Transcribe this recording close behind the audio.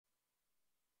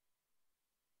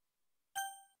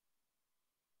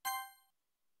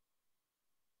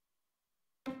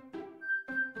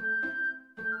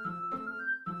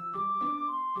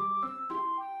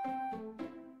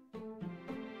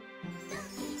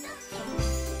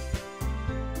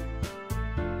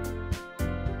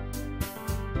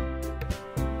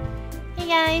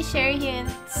guys, Sherry here.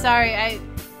 Sorry,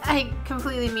 I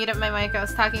completely muted my mic. I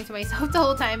was talking to myself the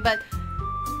whole time, but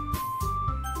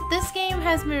this game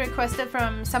has been requested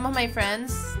from some of my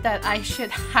friends that I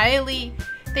should highly,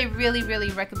 they really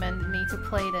recommended me to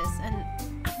play this, and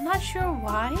I'm not sure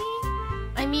why.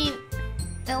 I mean,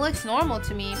 it looks normal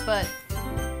to me, but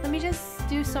let me just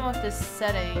do some of the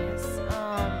settings.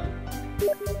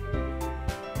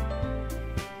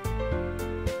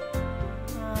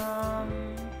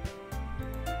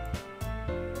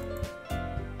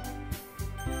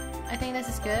 I think this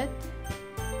is good.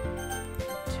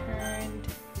 Turned.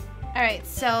 Alright,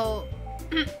 so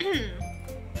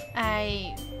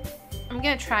I'm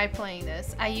gonna try playing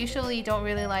this. I usually don't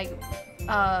really like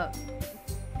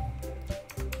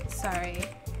sorry.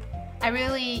 I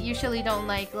really usually don't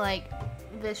like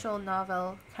visual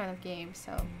novel kind of games,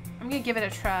 so I'm gonna give it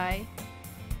a try.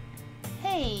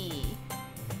 Hey!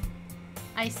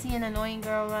 I see an annoying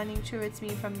girl running towards me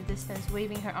from the distance,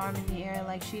 waving her arm in the air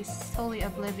like she's totally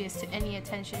oblivious to any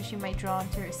attention she might draw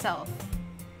to herself.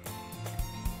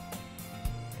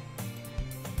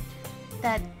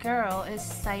 That girl is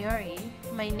Sayori,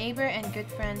 my neighbor and good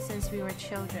friend since we were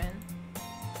children.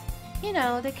 You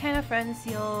know, the kind of friends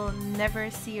you'll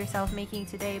never see yourself making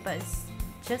today, but it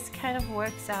just kind of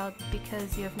works out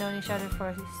because you have known each other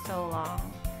for so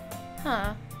long.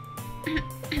 Huh.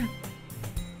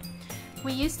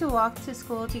 We used to walk to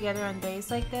school together on days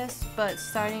like this, but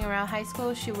starting around high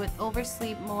school, she would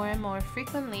oversleep more and more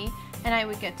frequently, and I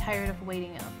would get tired of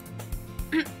waiting up.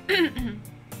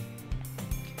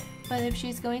 But if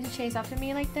she's going to chase after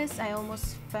me like this, I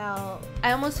almost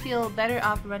feel better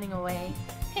off running away.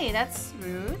 Hey, that's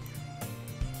rude.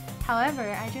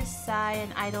 However, I just sigh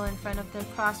and idle in front of the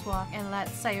crosswalk and let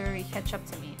Sayori catch up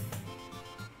to me.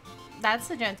 That's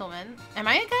a gentleman. Am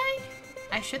I a guy?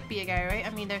 I should be a guy, right? I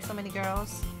mean, there's so many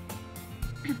girls.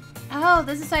 Oh,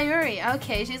 this is Sayori.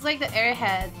 Okay, she's like the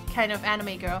airhead kind of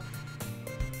anime girl.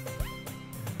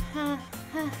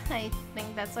 I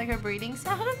think that's like her breathing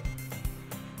sound.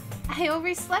 I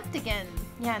overslept again.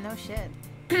 Yeah, no shit.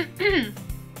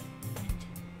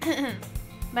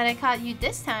 But I caught you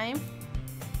this time.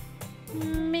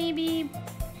 Maybe,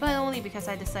 but only because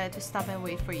I decided to stop and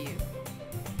wait for you.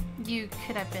 You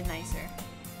could have been nicer.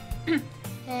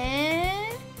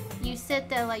 And you said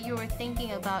that like you were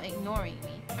thinking about ignoring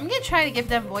me. I'm gonna try to give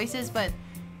them voices, but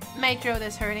my throat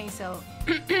is hurting, so...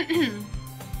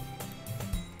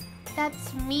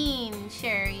 That's mean,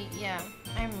 Sherry. Yeah,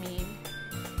 I'm mean.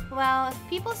 Well, if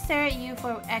people stare at you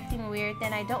for acting weird,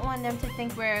 then I don't want them to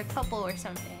think we're a couple or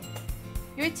something.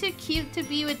 You're too cute to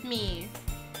be with me.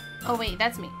 Oh wait,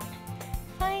 that's me.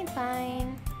 Fine,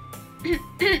 fine.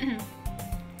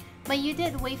 But you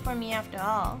did wait for me after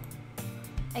all.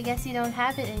 I guess you don't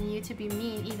have it in you to be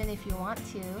mean even if you want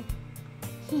to.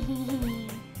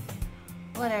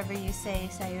 Whatever you say,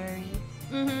 Sayori.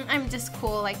 I'm just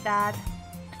cool like that.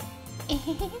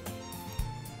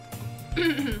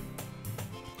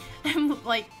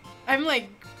 I'm like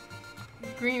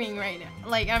grinning right now.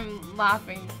 Like I'm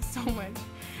laughing so much.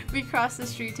 We cross the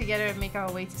street together and make our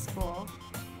way to school.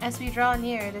 As we draw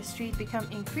near, the street becomes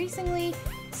increasingly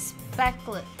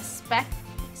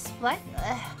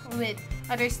with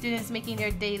other students making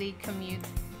their daily commute.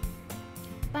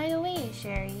 By the way,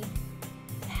 Sherry,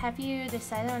 have you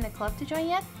decided on a club to join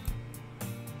yet?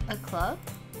 A club?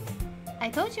 I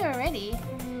told you already.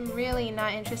 I'm really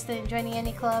not interested in joining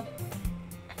any club.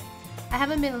 I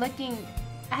haven't been looking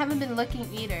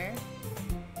either.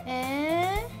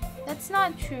 Eh? That's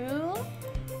not true.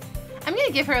 I'm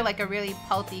gonna give her like a really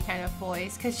pouty kind of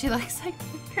voice because she looks like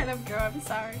the kind of girl. I'm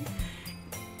sorry.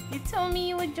 You told me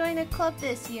you would join a club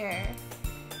this year.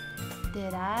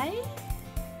 Did I?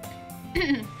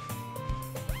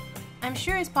 I'm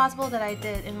sure it's possible that I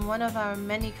did in one of our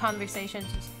many conversations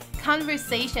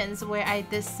where I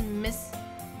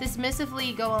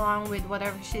dismissively go along with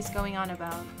whatever she's going on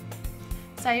about.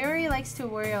 Sayori likes to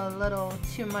worry a little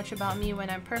too much about me when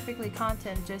I'm perfectly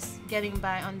content just getting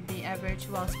by on the average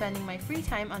while spending my free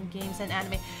time on games and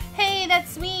anime. Hey,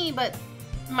 that's me, but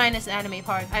minus the anime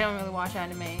part. I don't really watch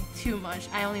anime too much.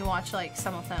 I only watch like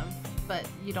some of them, but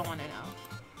you don't want to know.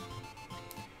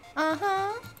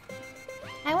 Uh-huh.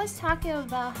 I was talking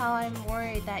about how I'm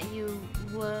worried that you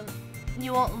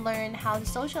won't learn how to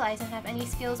socialize and have any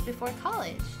skills before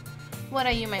college. What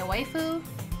are you, my waifu?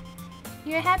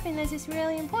 Your happiness is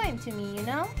really important to me, you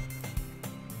know?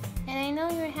 And I know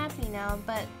you're happy now,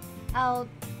 but I'll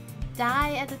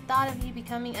die at the thought of you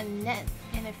becoming a net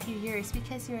in a few years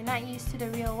because you're not used to the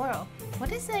real world.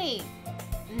 What is a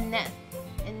net?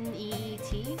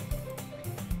 N-E-E-T?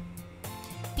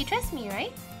 You trust me,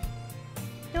 right?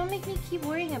 Don't make me keep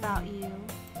worrying about you.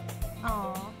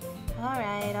 Aw.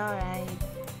 Alright, alright.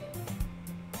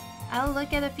 I'll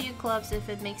look at a few clubs if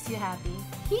it makes you happy.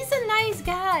 He's a nice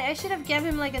guy! I should have given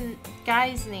him like a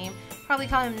guy's name. Probably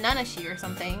call him Nanashi or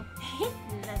something.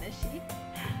 Nanashi.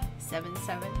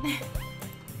 77.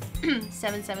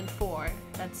 774.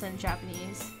 That's in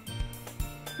Japanese.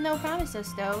 No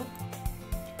promises though.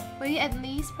 Will you at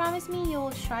least promise me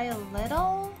you'll try a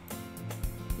little?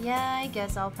 Yeah, I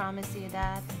guess I'll promise you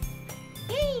that.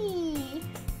 Yay!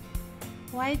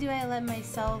 Why do I let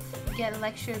myself get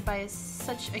lectured by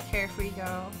such a carefree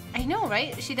girl? I know,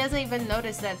 right? She doesn't even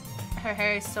notice that her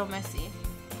hair is so messy.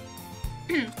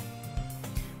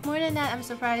 More than that, I'm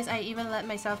surprised I even let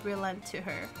myself relent to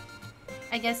her.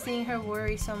 I guess seeing her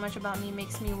worry so much about me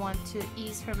makes me want to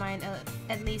ease her mind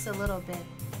at least a little bit.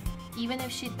 Even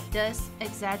if she does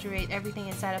exaggerate everything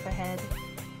inside of her head.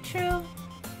 True.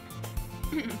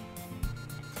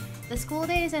 The school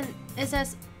day is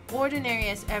as ordinary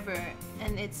as ever,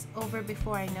 and it's over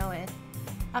before I know it.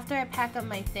 After I pack up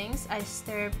my things, I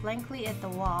stare blankly at the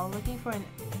wall, looking for an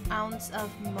ounce of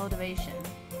motivation.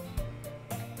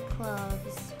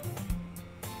 Clubs.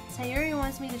 Sayuri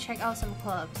wants me to check out some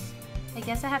clubs. I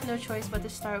guess I have no choice but to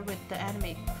start with the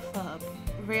anime club.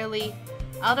 Really?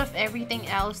 Out of everything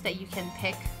else that you can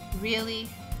pick? Really?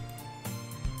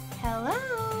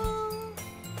 Hello?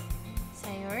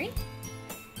 Sayuri?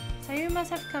 Sayuri must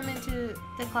have come into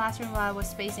the classroom while I was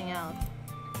spacing out.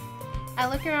 I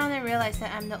look around and realize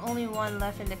that I'm the only one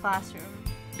left in the classroom.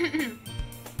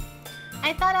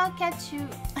 I thought I'll catch you...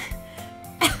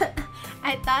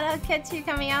 I thought I'd catch you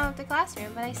coming out of the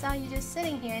classroom, but I saw you just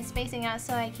sitting here and spacing out,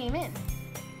 so I came in.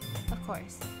 Of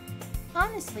course.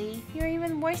 Honestly, you're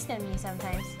even worse than me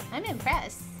sometimes. I'm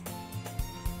impressed.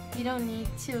 You don't need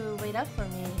to wait up for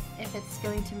me if it's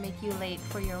going to make you late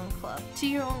for your own club. To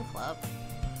your own club.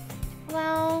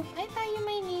 Well, I thought you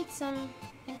might need some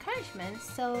encouragement,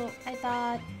 so I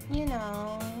thought, you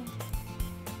know...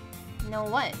 Know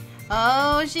what?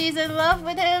 Oh, she's in love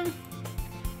with him!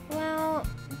 Well,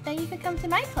 then you could come to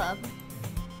my club.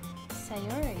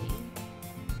 Sayuri.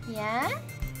 Yeah?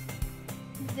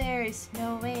 There is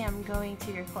no way I'm going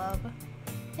to your club.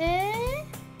 Eh?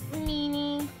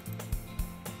 Meaning?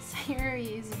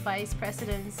 Sayuri is vice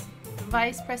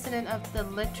president of the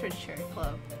literature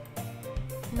club.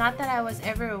 Not that I was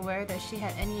ever aware that she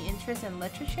had any interest in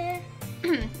literature.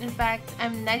 In fact,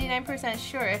 I'm 99%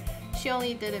 sure she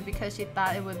only did it because she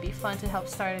thought it would be fun to help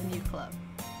start a new club.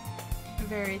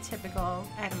 Very typical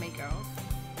anime girl.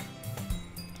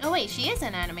 Oh wait, she is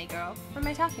an anime girl. What am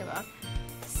I talking about?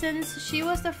 Since she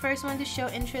was the first one to show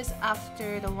interest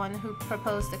after the one who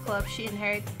proposed the club, she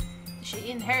inherited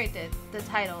the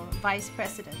title Vice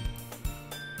President.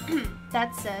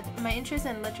 That said, my interest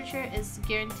in literature is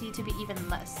guaranteed to be even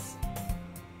less.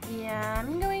 Yeah,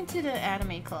 I'm going to the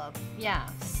anime club. Yeah,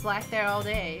 slack there all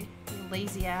day, you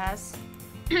lazy ass.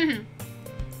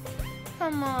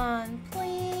 Come on,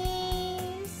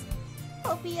 please.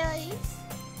 Puppy eyes.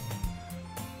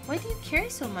 Why do you care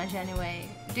so much anyway?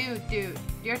 Dude,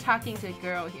 you're talking to a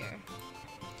girl here.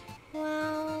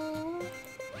 Well...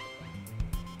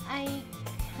 I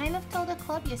kind of told the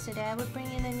club yesterday I would bring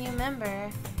in a new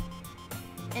member.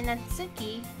 And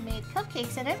Natsuki made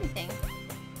cupcakes and everything.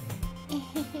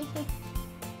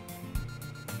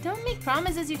 Don't make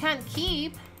promises you can't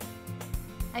keep.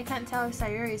 I can't tell if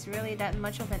Sayuri is really that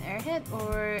much of an airhead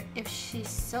or if she's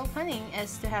so cunning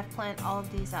as to have planned all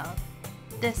of this out.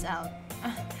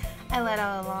 I let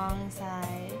out a long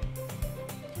sigh.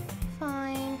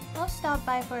 Fine, I'll stop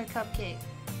by for a cupcake.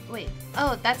 Wait,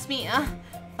 oh, that's me.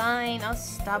 Fine, I'll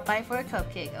stop by for a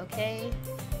cupcake, okay?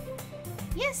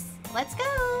 Yes, let's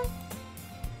go!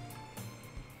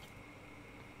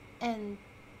 And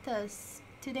thus,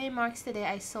 today marks the day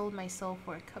I sold my soul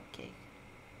for a cupcake.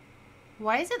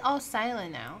 Why is it all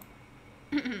silent now?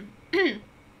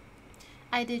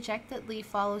 I dejectedly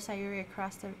follow Sayuri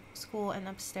across the school and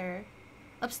upstairs,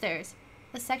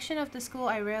 a section of the school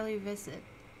I rarely visit,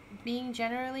 being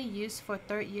generally used for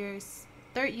third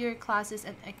year classes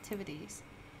and activities.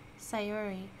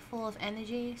 Sayuri, full of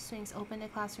energy, swings open the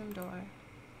classroom door.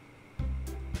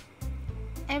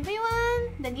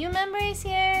 Everyone, the new member is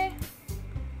here!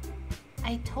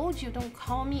 I told you, don't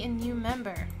call me a new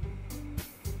member.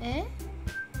 Eh?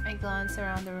 I glance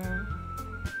around the room.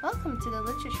 Welcome to the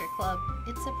literature club.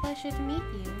 It's a pleasure to meet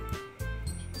you.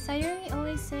 Sayuri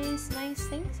always says nice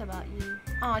things about you.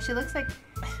 Aw, she looks like...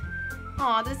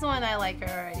 Aw, this one I like her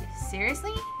already.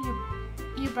 Seriously?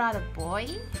 You brought a boy?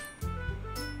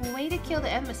 Way to kill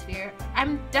the atmosphere.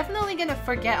 I'm definitely gonna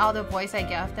forget all the boys I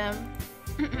gave them.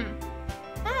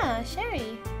 Ah,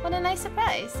 Sherry. What a nice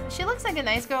surprise. She looks like a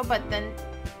nice girl, but then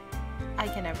I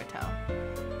can never tell.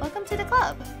 Welcome to the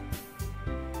club. ...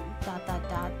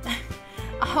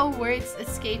 All words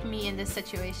escape me in this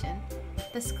situation.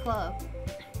 This club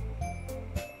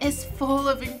is full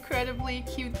of incredibly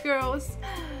cute girls.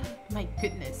 My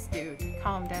goodness, dude,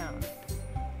 calm down.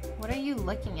 What are you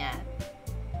looking at?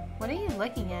 What are you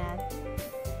looking at?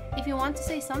 If you want to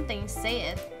say something, say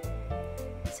it.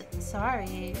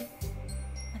 Sorry.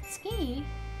 Natsuki?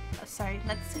 Oh, sorry,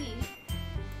 Natsuki.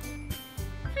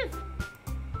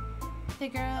 The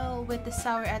girl with the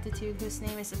sour attitude, whose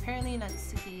name is apparently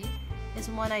Natsuki, is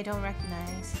one I don't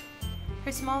recognize.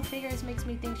 Her small figures makes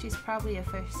me think she's probably a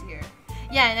first year.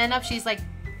 Yeah, and end up she's like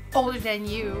older than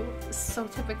you. So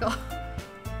typical.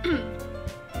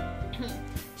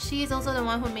 She is also the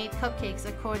one who made cupcakes,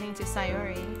 according to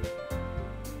Sayori.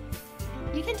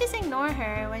 You can just ignore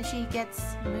her when she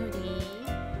gets moody.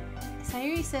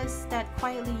 Sayori says that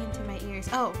quietly into my ears.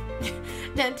 Oh,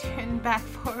 then turn back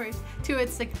forward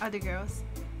towards the other girls.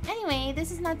 Anyway,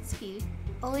 this is Natsuki,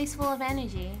 always full of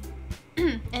energy.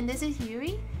 And this is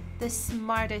Yuri, the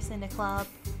smartest in the club.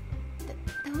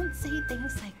 Don't say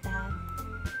things like that.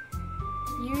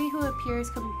 Yuri, who appears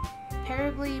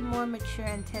comparably more mature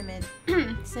and timid,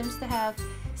 seems to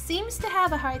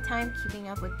have a hard time keeping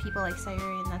up with people like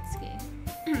Sayori and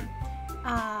Natsuki.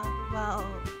 Well,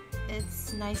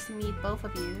 it's nice to meet both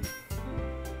of you.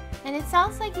 And it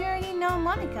sounds like you already know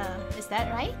Monica, is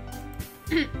that right?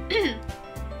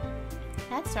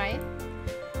 That's right.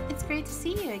 It's great to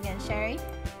see you again, Sherry.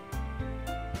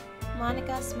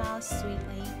 Monica smiles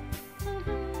sweetly.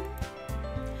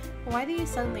 Why do you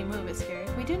suddenly move,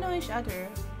 Isker? We do know each other.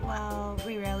 Well,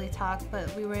 we rarely talk,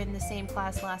 but we were in the same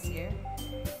class last year.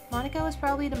 Monica was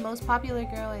probably the most popular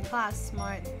girl in class.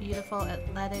 Smart, beautiful,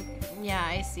 athletic. Yeah,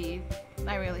 I see.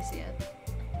 I really see it.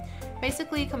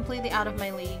 Basically, completely out of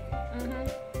my league.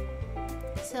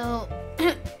 So,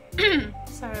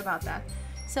 sorry about that.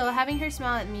 So, having her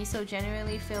smile at me so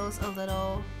genuinely feels a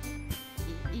little...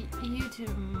 You too,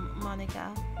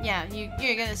 Monica. Yeah,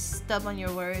 you're gonna stub on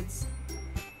your words.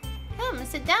 Come,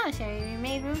 sit down, Sherry. We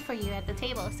made room for you at the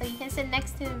table so you can sit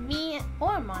next to me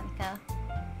or Monica.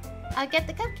 I'll get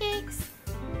the cupcakes.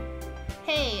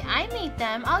 Hey, I made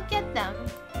them. I'll get them.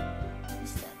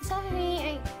 Sorry,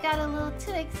 I got a little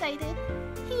too excited.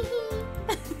 Hee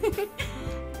hee.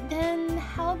 Then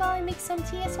how about I make some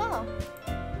tea as well?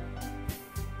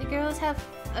 The girls have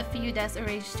a few desks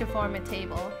arranged to form a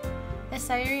table. As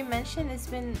Sayuri mentioned, it's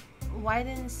been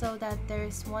widened so that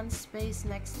there's one space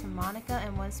next to Monica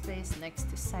and one space next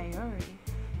to Sayori.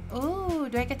 Ooh,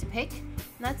 do I get to pick?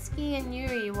 Natsuki and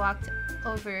Yuri walked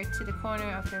over to the corner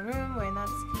of the room where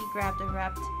Natsuki grabbed a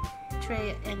wrapped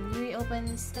tray and Yuri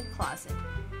opens the closet.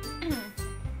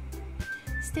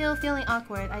 Still feeling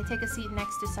awkward, I take a seat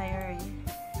next to Sayori.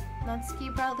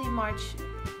 Natsuki proudly marched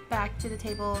back to the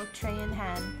table, tray in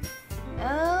hand.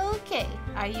 Okay,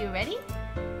 are you ready?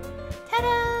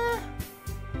 Ta-da!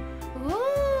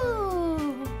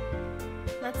 Ooh!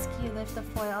 Natsuki lifts the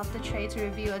foil off the tray to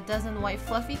reveal a dozen white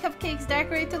fluffy cupcakes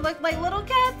decorated to look like little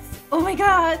cats. Oh my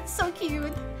god, so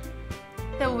cute!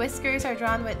 The whiskers are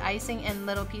drawn with icing and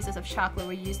little pieces of chocolate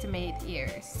were used to make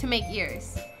ears.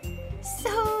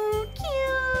 So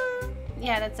cute!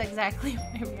 Yeah, that's exactly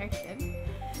my reaction.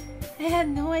 I had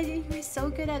no idea you were so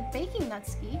good at baking,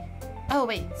 Natsuki. Oh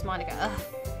wait, it's Monica. Ugh.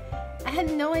 I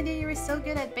had no idea you were so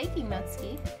good at baking,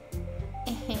 Natsuki.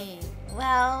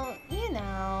 Well, you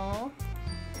know.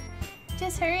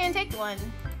 Just hurry and take one.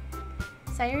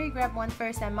 Sayuri grabbed one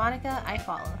first and Monica, I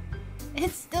follow.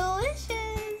 It's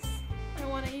delicious! I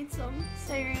want to eat some.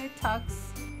 Sayuri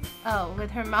talks,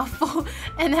 with her mouth full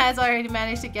and has already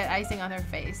managed to get icing on her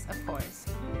face, of course.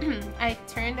 I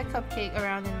turn the cupcake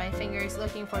around in my fingers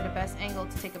looking for the best angle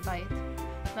to take a bite.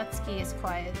 Natsuki is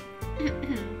quiet.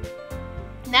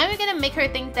 Now you're gonna make her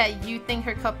think that you think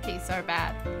her cupcakes are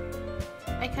bad.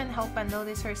 I can't help but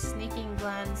notice her sneaking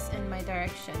glance in my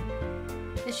direction.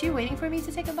 Is she waiting for me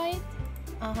to take a bite?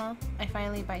 Uh-huh. I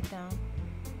finally bite down.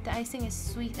 The icing is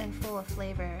sweet and full of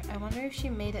flavor. I wonder if she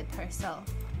made it herself.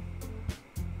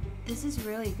 This is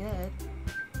really good.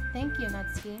 Thank you,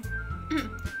 Natsuki.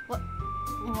 What?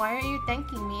 Why are you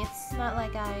thanking me? It's not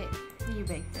like you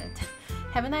baked it.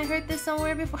 Haven't I heard this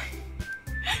somewhere before?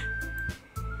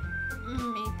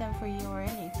 Made them for you or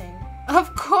anything.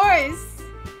 Of course!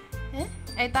 Eh?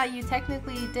 I thought you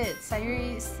technically did.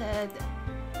 Sayuri said,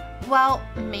 well,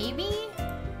 maybe?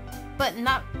 But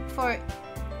not for,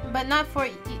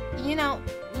 you know,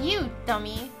 you,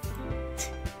 dummy.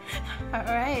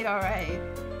 Alright.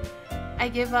 I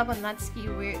give up on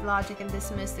Natsuki's weird logic and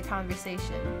dismiss the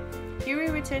conversation. Yuri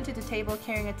returned to the table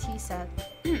carrying a tea set.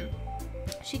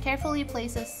 She carefully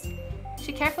placed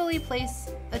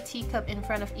a teacup in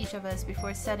front of each of us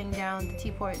before setting down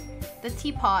the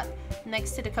teapot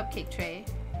next to the cupcake tray.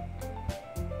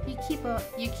 You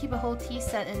keep a whole tea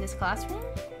set in this classroom?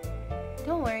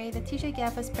 Don't worry, the teacher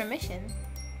gave us permission.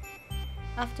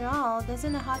 After all,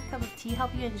 doesn't a hot cup of tea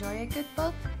help you enjoy a good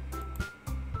book?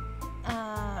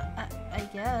 I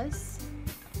guess.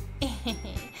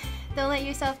 Don't let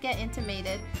yourself get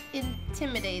intimidated.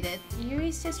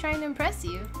 Yuri's just trying to impress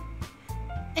you.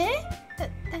 Eh?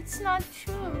 That's not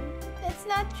true. That's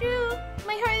not true.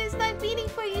 My heart is not beating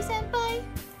for you, senpai.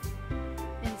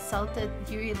 Insulted,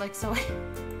 Yuri looks away.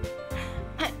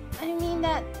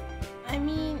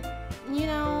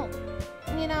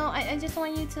 I just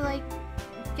want you to like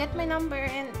get my number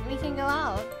and we can go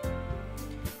out.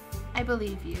 I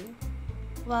believe you.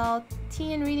 Well,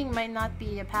 tea and reading might not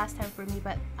be a pastime for me,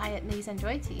 but I at least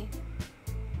enjoy tea.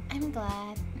 I'm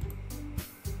glad.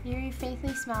 Yuri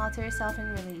faintly smiled to herself in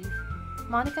relief.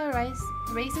 Monica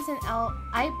raises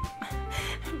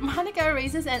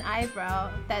an eyebrow,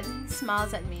 then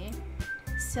smiles at me.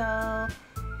 So,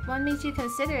 what makes you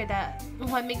consider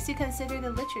the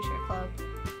literature club?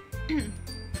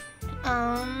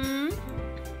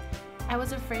 I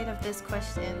was afraid of this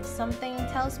question. Something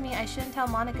tells me I shouldn't tell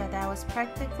Monica that I was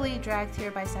practically dragged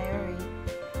here by Sayuri.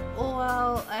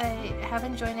 Well, I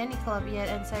haven't joined any club yet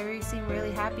and Sayuri seemed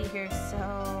really happy here,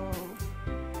 so...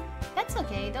 That's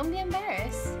okay, don't be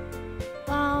embarrassed.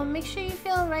 Well, make sure you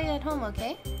feel right at home,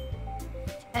 okay?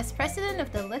 As president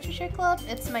of the literature club,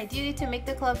 it's my duty to make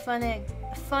the club fun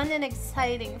and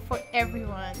exciting for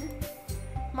everyone.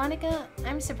 Monica,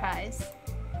 I'm surprised.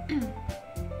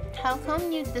 How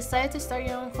come you decided to start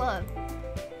your own club?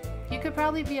 You could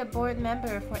probably be a board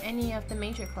member for any of the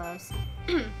major clubs.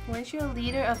 Weren't you a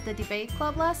leader of the debate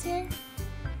club last year?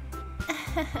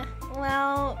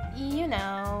 Well, you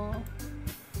know.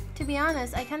 To be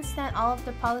honest, I can't stand all of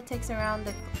the politics around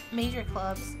the major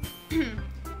clubs.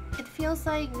 It feels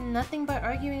like nothing but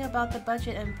arguing about the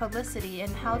budget and publicity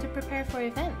and how to prepare for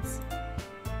events.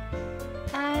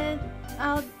 I'd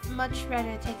much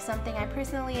rather take something I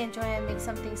personally enjoy and make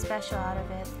something special out of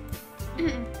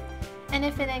it. And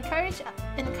if it encourage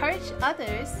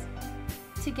others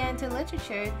to get into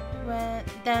literature,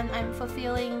 then I'm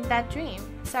fulfilling that dream.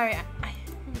 Sorry, I'm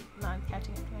not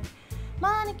catching it.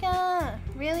 Monica!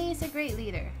 Really is a great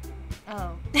leader.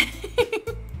 Oh.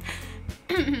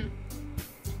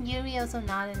 Yuri also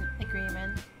nodded in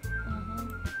agreement.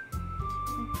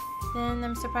 Then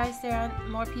I'm surprised there aren't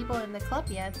more people in the club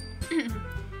yet.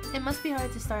 It must be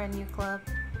hard to start a new club.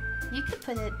 You could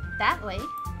put it that way.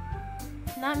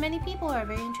 Not many people are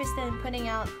very interested in putting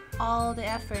out all the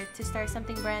effort to start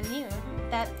something brand new.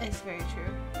 That is very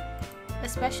true.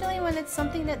 Especially when it's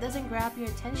something that doesn't grab your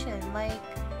attention, like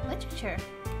literature.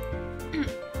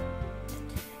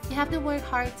 You have to work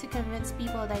hard to convince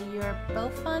people that you're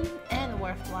both fun and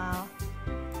worthwhile.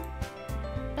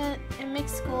 But it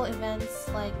makes school events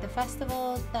like the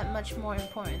festival that much more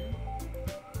important.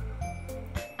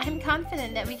 I'm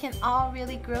confident that we can all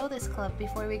really grow this club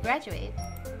before we graduate.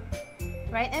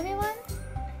 Right, everyone?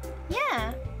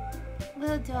 Yeah!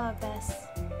 We'll do our best.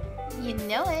 You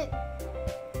know it!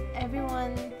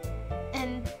 Everyone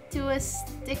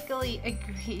enthusiastically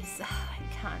agrees. Oh, I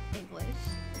can't English.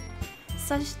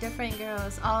 Such different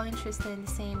girls, all interested in the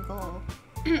same goal.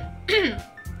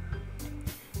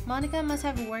 Monica must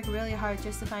have worked really hard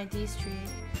just to find these three.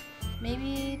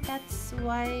 Maybe that's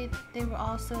why they were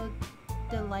all so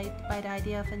delighted by the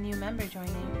idea of a new member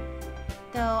joining.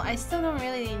 Though I still don't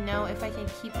really know if I can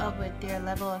keep up with their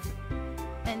level of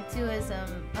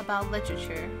enthusiasm about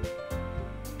literature.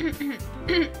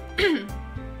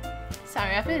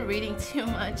 Sorry, I've been reading too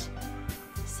much.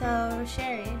 So,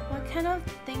 Sherry, what kind of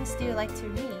things do you like to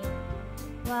read?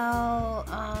 Well,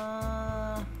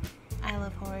 I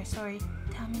love horror. Sorry,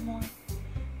 tell me more.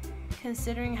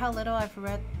 Considering how little I've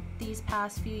read these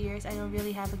past few years, I don't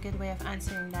really have a good way of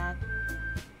answering that.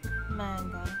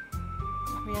 Manga.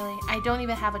 Really? I don't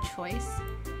even have a choice?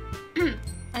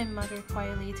 I muttered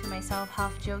quietly to myself,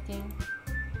 half joking.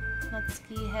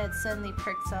 Natsuki's head suddenly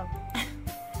perks up.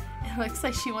 It looks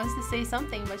like she wants to say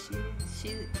something,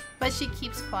 but she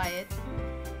keeps quiet.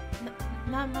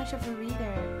 Not much of a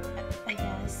reader, I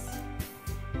guess.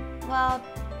 Well,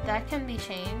 that can be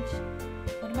changed.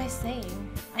 What am I saying?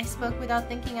 I spoke without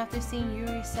thinking after seeing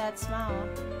Yuri's sad smile.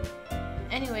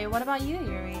 Anyway, what about you,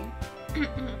 Yuri?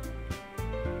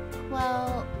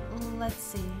 Well, let's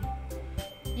see.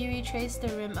 Yuri traced the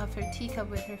rim of her teacup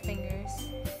with her fingers.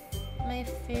 My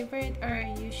favorite are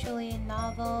usually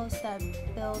novels that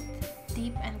build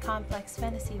deep and complex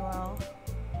fantasy world.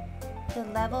 The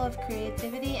level of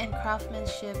creativity and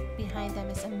craftsmanship behind them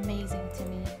is amazing to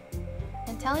me.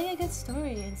 And telling a good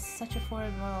story in such a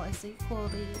foreign world is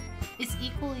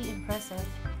equally impressive.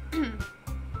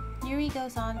 Yuri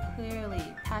goes on clearly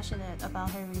passionate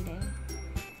about her reading.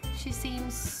 She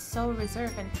seems so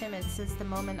reserved and timid since the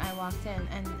moment I walked in,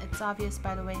 and it's obvious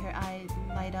by the way her eyes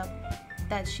light up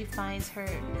that she finds her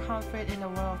comfort in the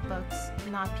world of books,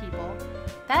 not people.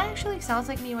 That actually sounds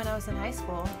like me when I was in high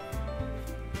school.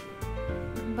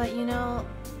 But you know,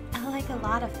 I like a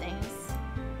lot of things.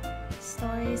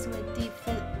 Stories with deep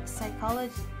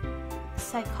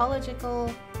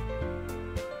psychological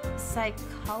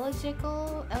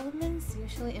elements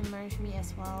usually immerse me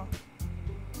as well.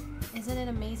 Isn't it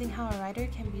amazing how a writer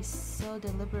can be so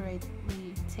deliberately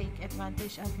take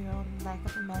advantage of your own lack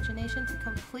of imagination to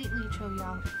completely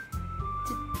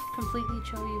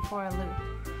throw you for a loop?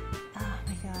 Oh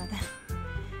my god.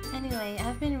 Anyway,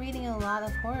 I've been reading a lot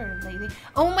of horror lately.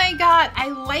 Oh my god, I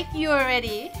like you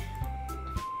already!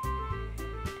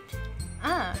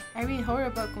 I read horror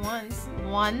book once.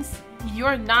 Once?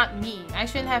 You're not me. I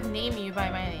shouldn't have named you by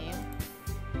my name.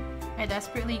 I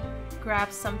desperately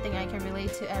grabbed something I can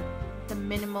relate to at the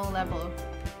minimal level.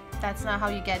 That's not how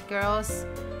you get girls.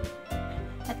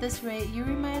 At this rate, you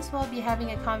might as well be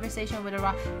having a conversation with a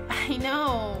rock. I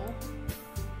know!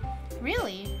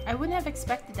 Really? I wouldn't have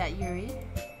expected that, Yuri.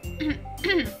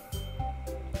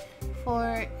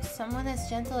 For someone as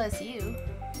gentle as you.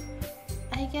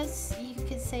 I guess you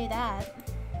could say that.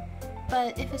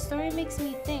 But if a story makes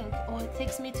me think or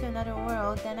takes me to another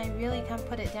world, then I really can't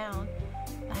put it down.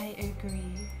 I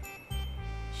agree.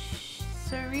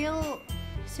 Surreal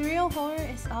horror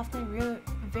is often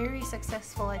very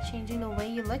successful at changing the way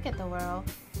you look at the world.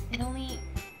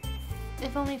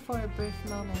 If only for a brief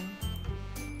moment.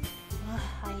 Ugh,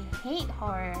 I hate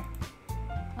horror.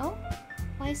 Oh?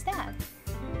 Why is that?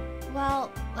 Well,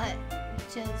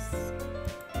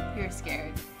 you're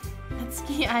scared.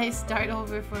 Natsuki eyes dart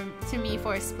over to me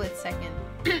for a split second.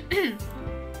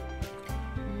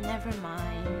 Never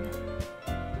mind.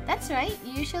 That's right,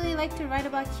 you usually like to write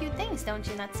about cute things, don't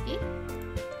you, Natsuki?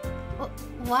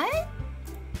 What?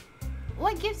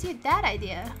 What gives you that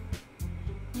idea?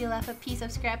 You left a piece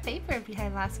of scrap paper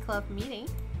behind last club meeting.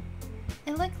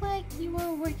 It looked like you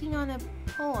were working on a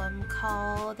poem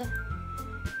called...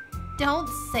 Don't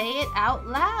say it out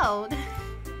loud!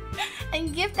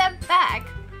 And give that back!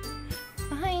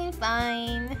 Fine,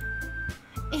 fine.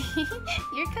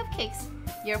 Your cupcakes,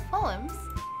 your poems.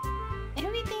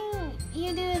 Everything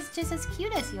you do is just as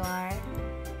cute as you are.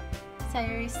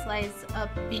 Sayuri slides up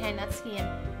behind Natsuki and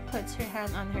puts her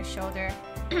hand on her shoulder.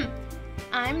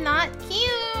 I'm not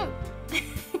cute!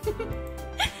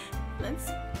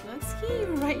 Natsuki,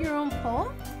 you write your own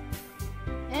poem?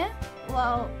 Eh?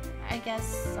 Well, I guess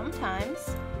sometimes.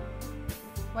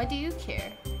 Why do you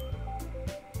care?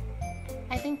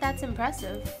 I think that's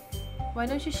impressive. Why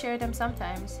don't you share them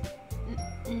sometimes?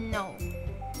 No.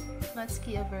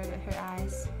 Natsuki averted her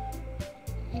eyes.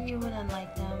 You wouldn't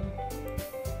like them.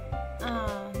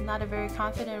 Not a very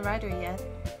confident writer yet.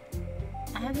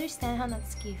 I understand how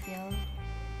Natsuki feels.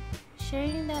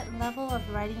 Sharing that level of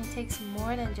writing takes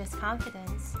more than just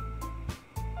confidence.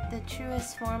 The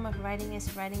truest form of writing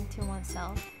is writing to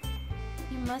oneself.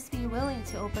 You must be willing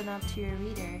to open up to your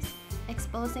readers,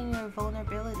 exposing your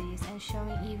vulnerabilities and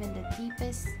showing even the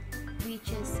deepest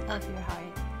reaches of your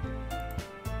heart.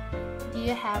 Do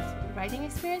you have writing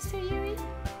experience too, Yuri?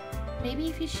 Maybe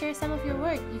if you share some of your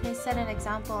work, you can set an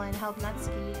example and help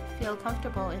Natsuki feel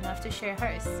comfortable enough to share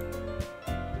hers.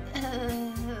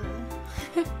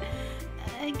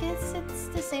 I guess it's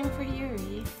the same for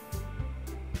Yuri.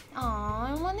 Aw,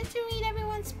 I wanted to read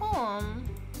everyone's poem.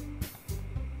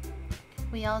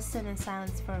 We all stood in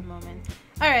silence for a moment.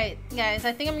 Alright, guys,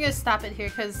 I think I'm gonna stop it here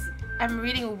because I'm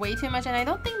reading way too much and I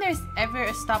don't think there's ever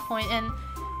a stop point, and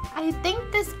I think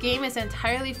this game is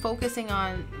entirely focusing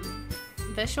on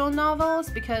visual novels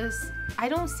because I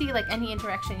don't see like any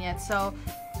interaction yet. So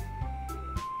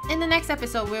in the next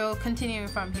episode, we'll continue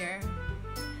from here.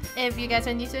 If you guys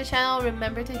are new to the channel,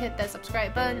 remember to hit that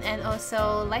subscribe button and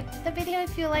also like the video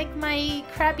if you like my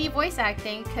crappy voice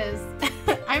acting, because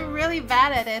I'm really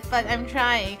bad at it, but I'm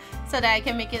trying so that I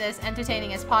can make it as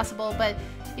entertaining as possible. But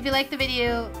if you like the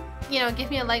video, you know, give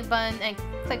me a like button and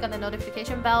click on the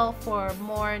notification bell for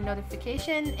more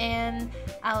notification, and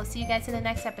I'll see you guys in the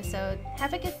next episode.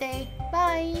 Have a good day.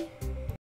 Bye!